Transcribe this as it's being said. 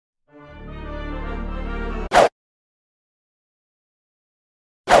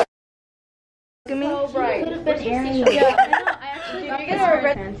could have been Aaron. Yeah, I know. I actually got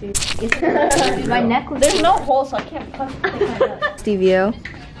this. My neck was. There's no hole, so I can't push my neck. Stevio,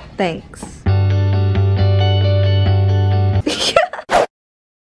 thanks.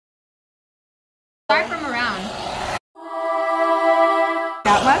 Start from around.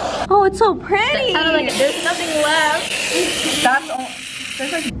 That much? Oh, it's so pretty. Like, there's nothing left. That's all.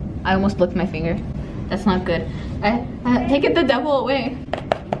 There's like. I almost licked my finger. That's not good. Take it the devil away.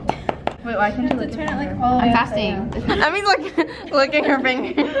 Wait, why can't you lick Turn it like all the way I'm up, fasting. yeah. I mean, look at her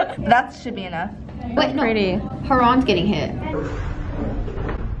finger. That should be enough. Wait, no. Pretty. Haran's getting hit.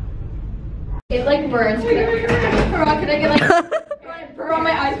 It like burns. Haran, can I get like burn on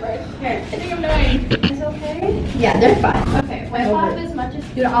my eyes first? Here, I think I'm dying. Is it okay? Yeah, they're fine. Okay, wipe off as much as.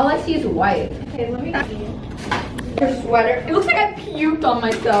 Dude, all I see is white. Okay, let me see. Your sweater. It looks like I puked on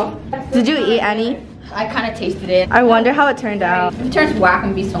myself. Did you eat any? I kind of tasted it. I wonder how it turned out. If it turns whack,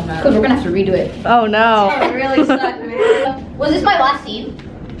 I'm gonna be so mad. Because we're gonna have to redo it. Oh no. It really sucked, man. Was this my last scene?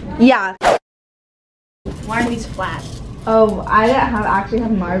 Yeah. Why are these flat? Oh, I didn't actually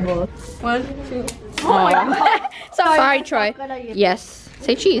have marbles. 1, 2. Oh my god. Sorry, Troy. Yes.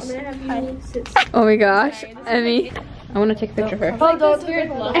 Say cheese. Oh my gosh. Emmy. I want to take a picture of her. Oh, those weird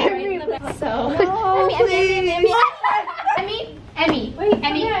looks. Emmy,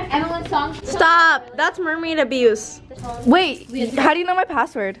 Emily's song. Stop. That's mermaid abuse. Wait, how do you know my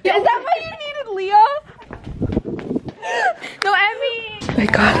password? Is that why you needed Leah? No, Emmy. Oh my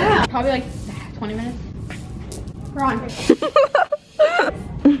god. Probably like 20 minutes. We're on.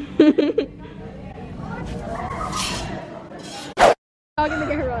 I'm gonna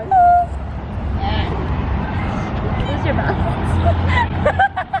get her on. Who's your best?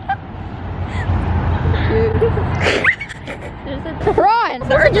 Ron!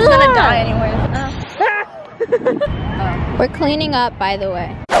 We're just gonna die anyway. We're cleaning up, by the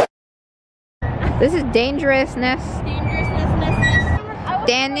way. This is dangerousness.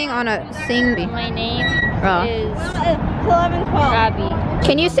 Standing on a sing. My name Oh. is 11, 12. Abby.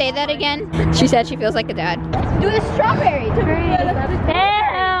 Can you say that again? She said she feels like a dad. Do a strawberry.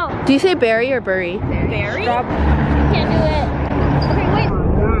 Damn. Do you say berry or burry? Berry? Can't do it. Okay, wait.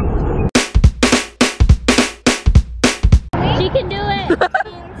 She can do it.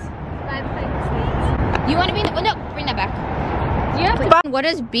 You want to be in the, oh, no, bring that back. Yeah. What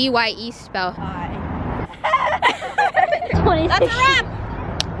does BYE spell? That's a wrap.